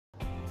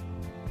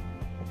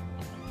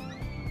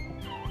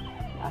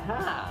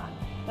Aha!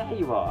 There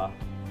you are.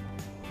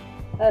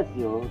 There's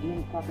the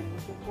audience I've been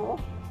looking for.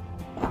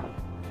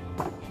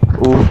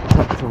 All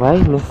tucked away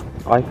in this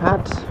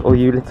iPad, all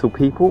you little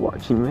people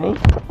watching me.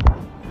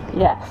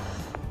 Yes.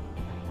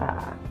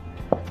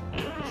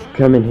 Just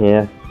come in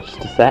here,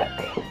 just a sec.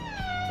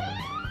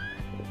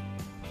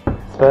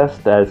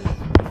 First, there's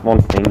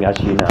one thing, as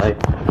you know.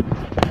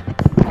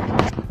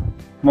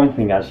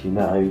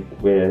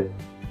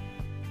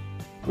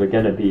 We're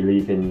going to be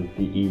leaving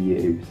the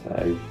EU,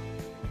 so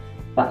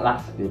that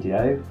last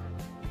video,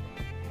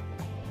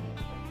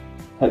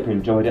 hope you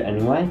enjoyed it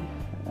anyway,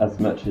 as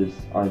much as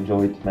I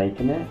enjoyed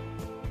making it,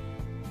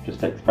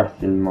 just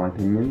expressing my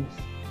opinions.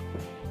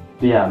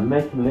 But yeah, I'm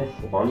making this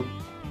one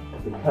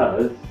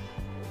because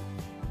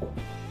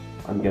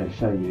I'm going to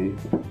show you,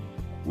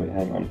 wait,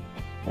 hang on,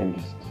 I'm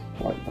just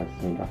wipe my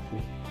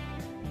sunglasses.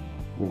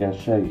 I'm going to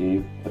show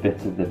you a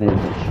bit of the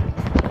village.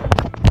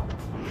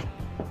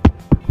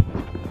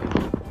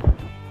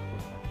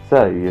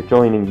 So, you're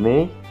joining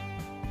me,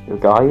 your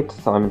guide,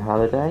 Simon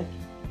Halliday,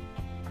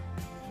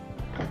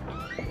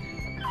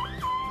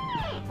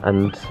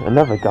 and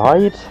another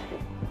guide,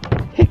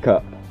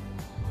 Hiccup.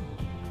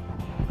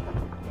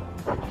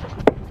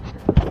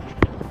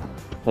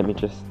 Let me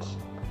just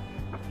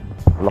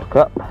lock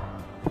up.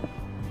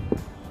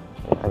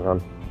 Hang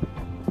on.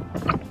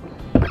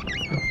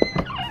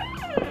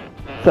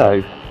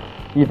 So,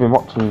 you've been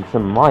watching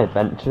some of my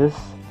adventures,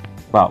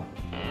 well,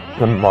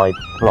 some of my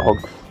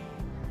vlogs.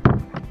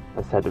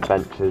 I said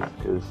adventures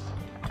because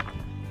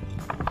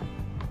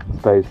I'm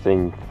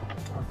supposing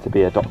to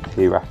be a Doctor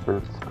Who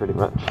reference, pretty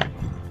much.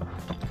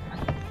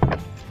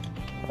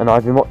 And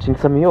I've been watching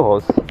some of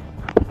yours.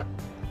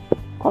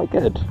 Quite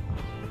good.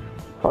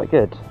 Quite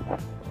good.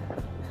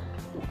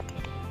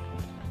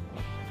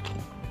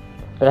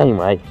 But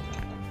anyway,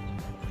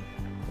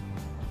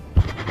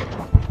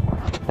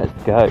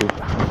 let's go.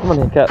 Come on,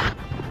 Hiccup.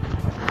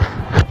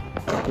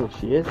 Here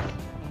she is.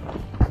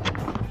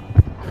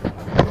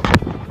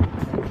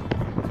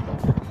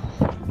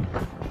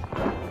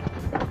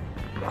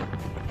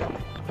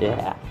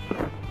 Yeah.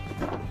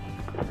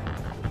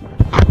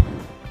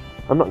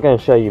 I'm not going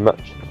to show you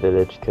much of the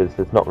village because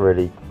there's not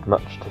really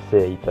much to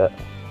see, but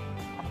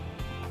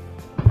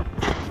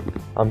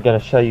I'm going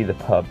to show you the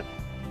pub,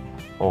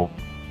 or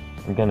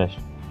I'm going to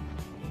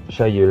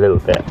show you a little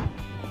bit.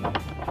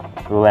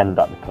 We'll end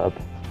at the pub.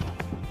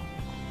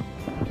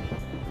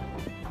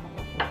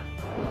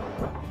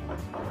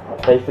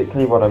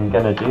 Basically what I'm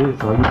going to do is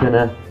I'm going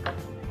to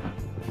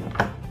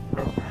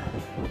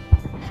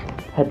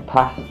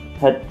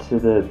head to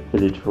the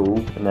village hall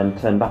and then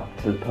turn back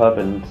to the pub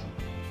and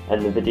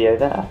end the video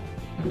there.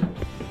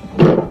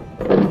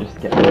 Let me just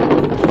get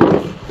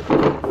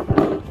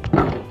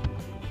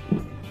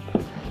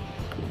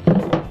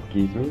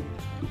excuse me.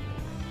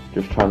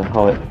 Just trying to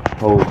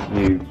hold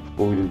you,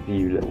 all of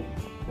you little,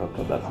 oh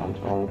god, that sounds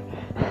wrong.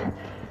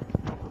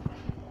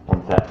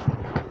 One sec.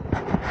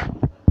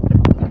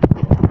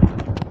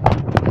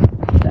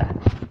 There.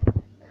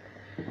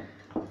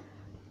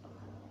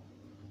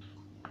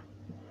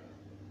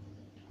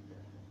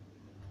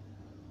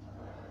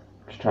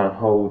 Just trying to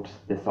hold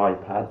this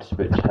iPad,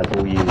 which has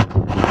all you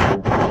people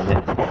on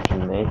it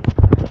watching me,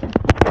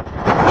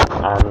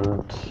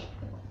 and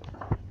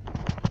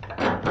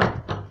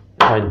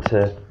trying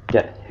to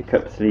get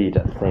Hiccup's lead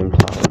at the same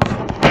time.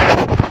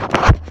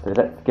 So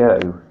let's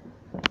go.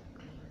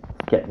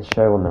 Get the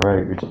show on the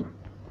road.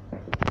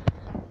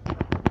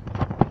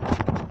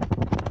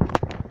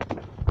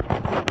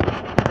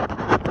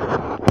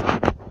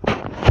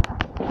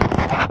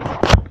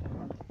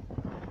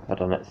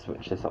 Hold on, let's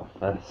switch this off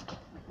first.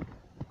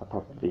 I'll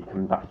probably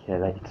come back here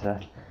later.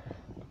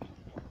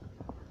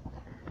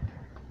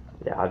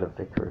 Yeah, I love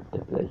Vicar of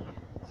Dibley.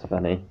 It's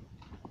funny.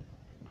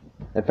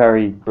 A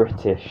very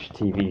British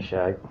TV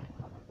show.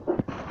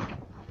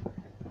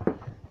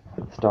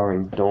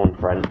 Starring Dawn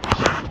French.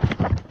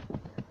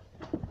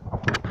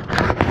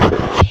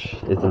 Which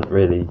isn't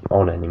really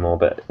on anymore,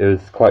 but it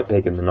was quite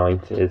big in the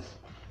 90s.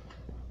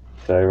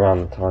 So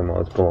around the time I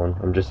was born.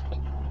 I'm just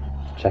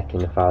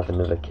checking if I have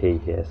another key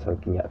here so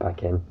I can get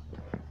back in.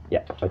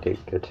 Yeah, I do,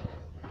 good.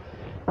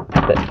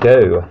 Let's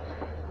go.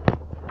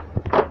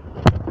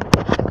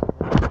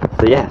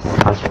 So yes,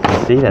 as you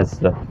can see, there's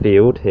the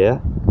field here.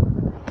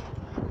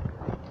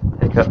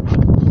 Hiccup.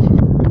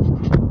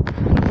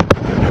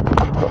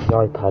 Got the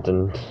iPad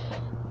and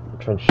I'm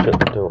trying to shut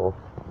the door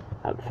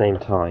at the same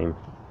time,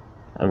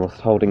 and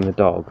whilst holding the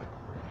dog.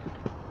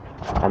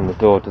 And the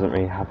door doesn't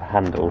really have a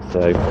handle, so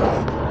it's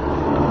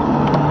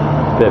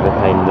a bit of a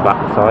pain in the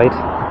backside.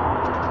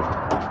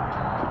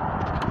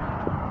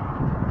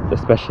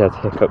 Especially as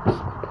Hiccup's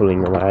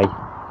pulling away.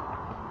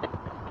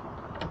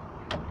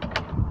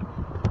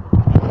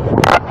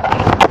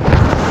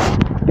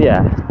 But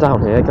yeah,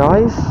 down here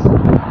guys,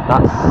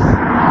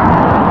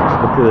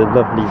 look at the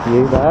lovely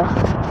view there.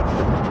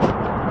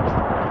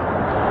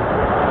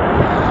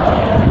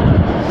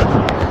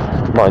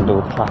 Mind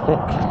all the traffic.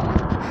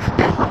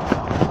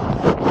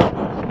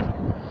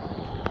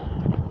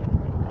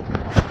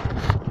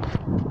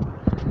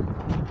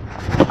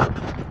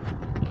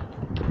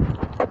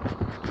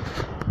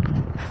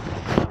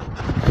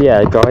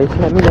 Yeah guys,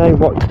 let me know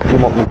what you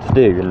want me to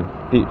do in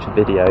future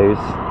videos,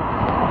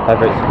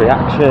 whether it's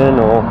reaction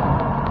or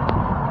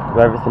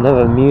whether it's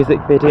another music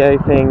video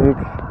thing,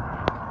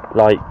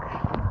 like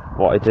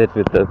what I did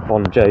with the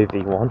Bon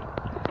Jovi one.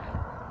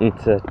 Need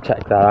to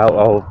check that out.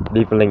 I'll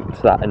leave a link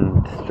to that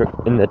in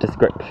the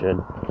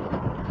description.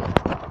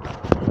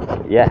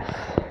 But yes,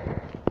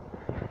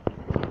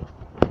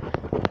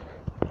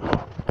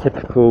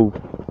 typical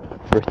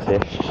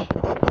British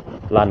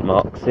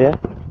landmarks here.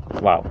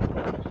 Wow,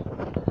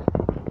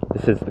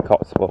 this is the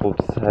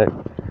Cotswolds, so,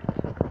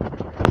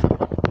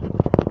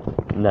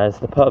 and there's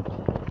the pub,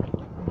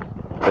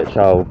 which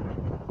I'll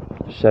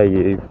show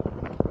you.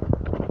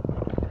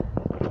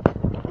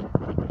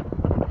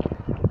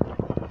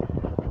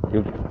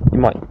 You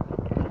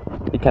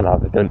can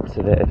have a glimpse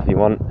of it if you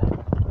want.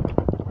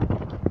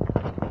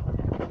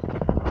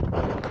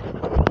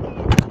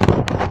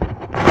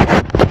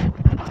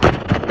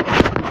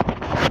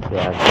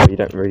 Yeah, so you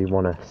don't really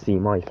want to see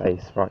my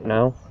face right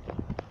now.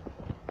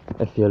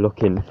 If you're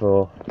looking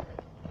for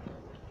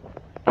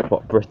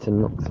what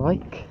Britain looks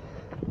like,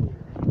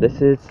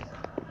 this is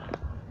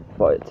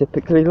what it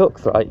typically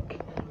looks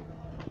like.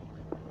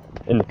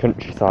 In the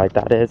countryside,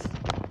 that is.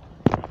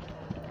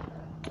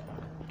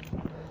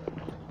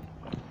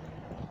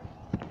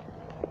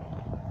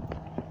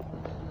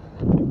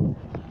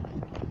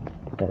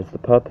 There's the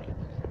pub.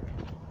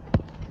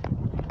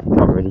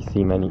 Can't really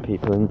see many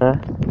people in there.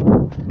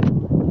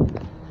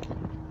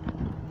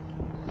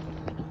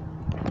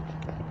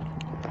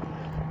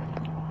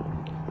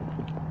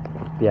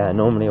 Yeah,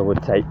 normally I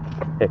would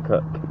pick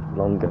up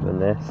longer than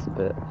this,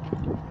 but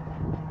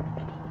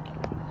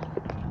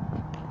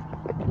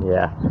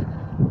yeah,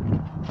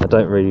 I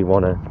don't really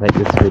want to make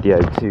this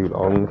video too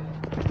long.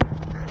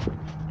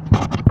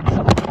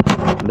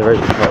 There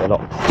is quite a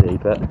lot to see,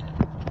 but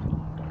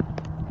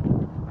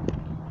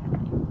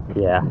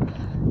yeah.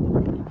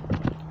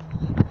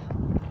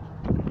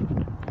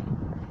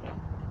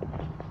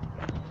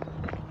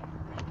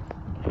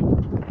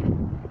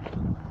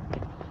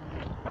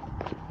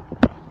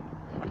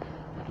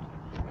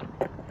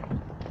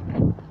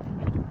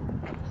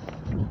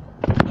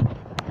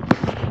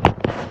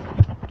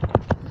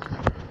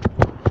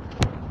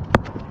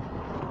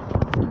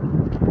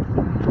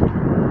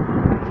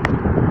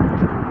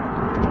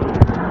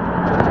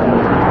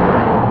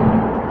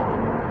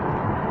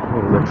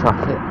 All the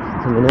traffic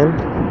coming in.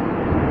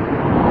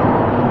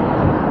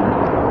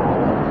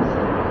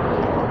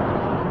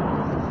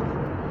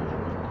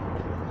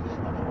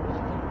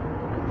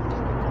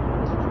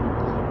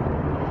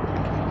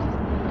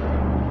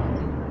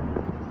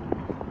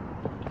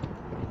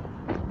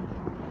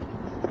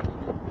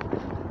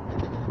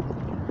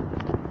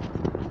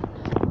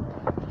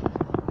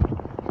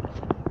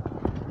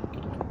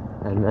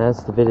 And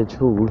there's the village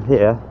hall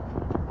here,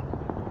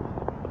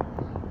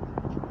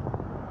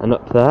 and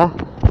up there,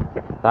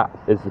 that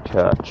is the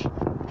church,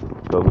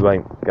 but we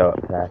won't go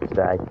up there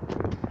today,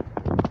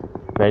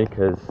 mainly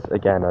because,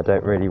 again, I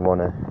don't really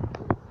want to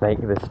make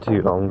this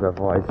too long,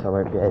 otherwise I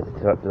won't be able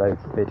to upload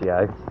the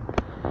video.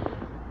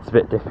 It's a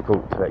bit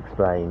difficult to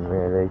explain,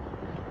 really,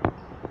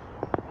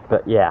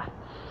 but yeah,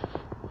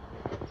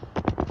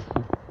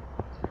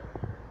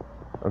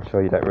 I'm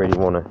sure you don't really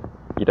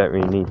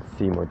need to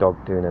see my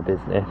dog doing her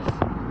business.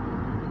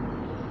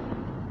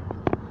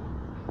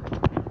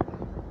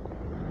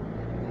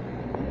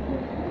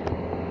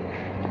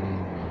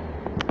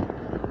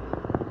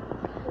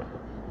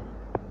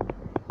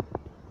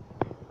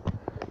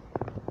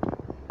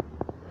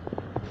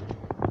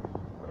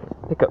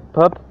 Pick up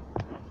pub.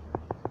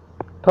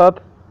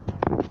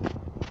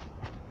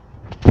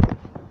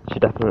 She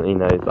definitely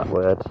knows that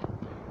word.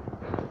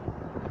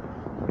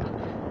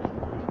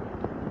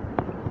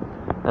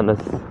 And as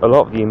a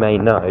lot of you may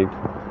know,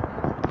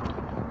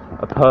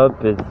 a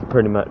pub is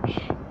pretty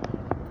much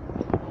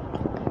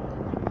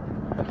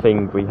a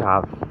thing we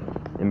have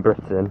in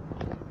Britain.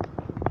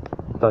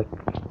 It's like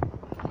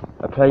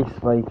a place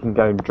where you can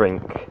go and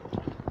drink.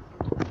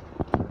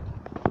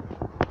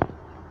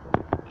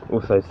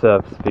 Also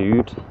serves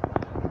food,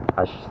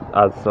 as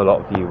a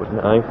lot of you would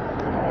know.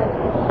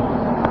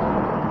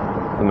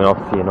 I mean,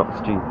 obviously you're not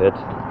stupid.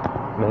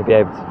 You may be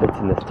able to fit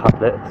in this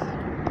tablet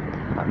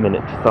at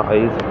miniature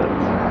size, but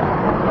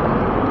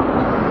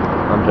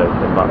I'm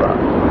joking about that.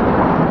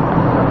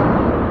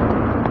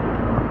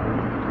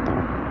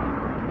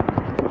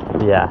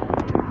 Yeah.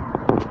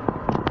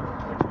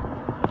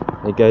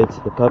 I go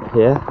to the pub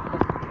here,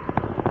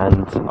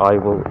 and I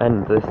will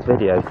end this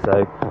video,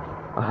 so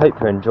I hope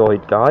you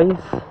enjoyed,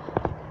 guys.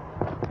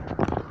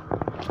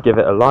 Give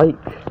it a like,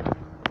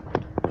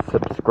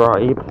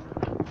 subscribe.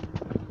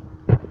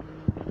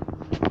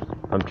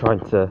 I'm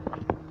trying to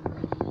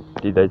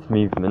do those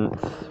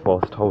movements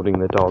whilst holding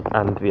the dog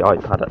and the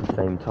iPad at the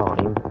same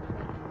time.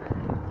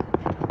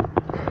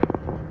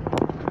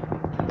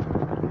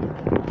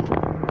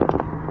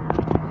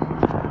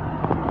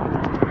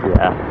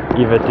 Yeah,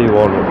 either do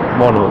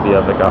one or the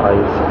other,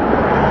 guys.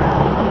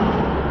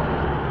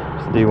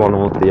 Just do one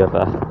or the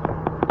other.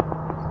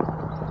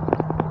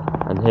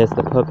 And here's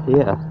the pub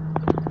here.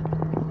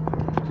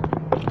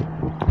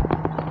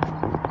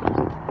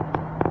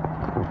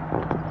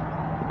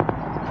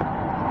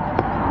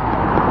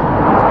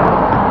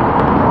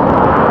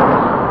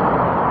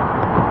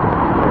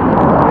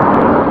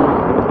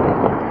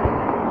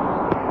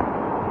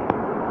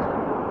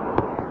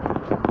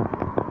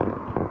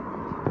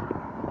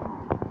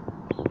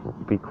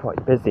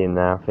 busy in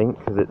there, I think,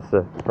 because it's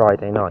a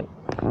Friday night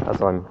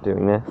as I'm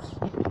doing this.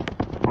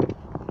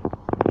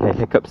 Okay,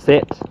 Hiccup,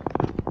 sit.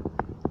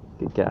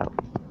 Good girl.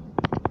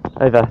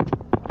 Over.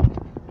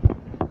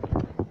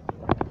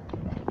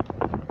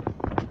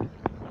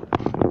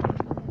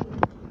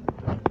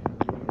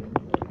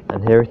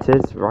 And here it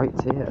is, right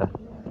here.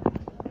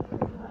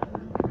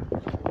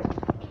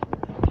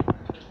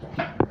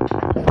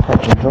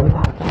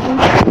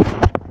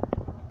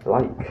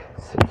 Like,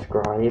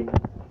 subscribe,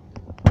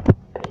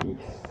 peace.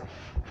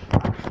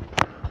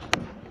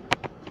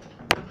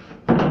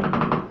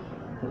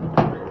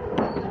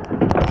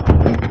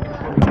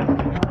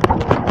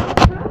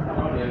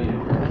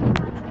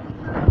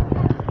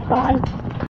 Bye.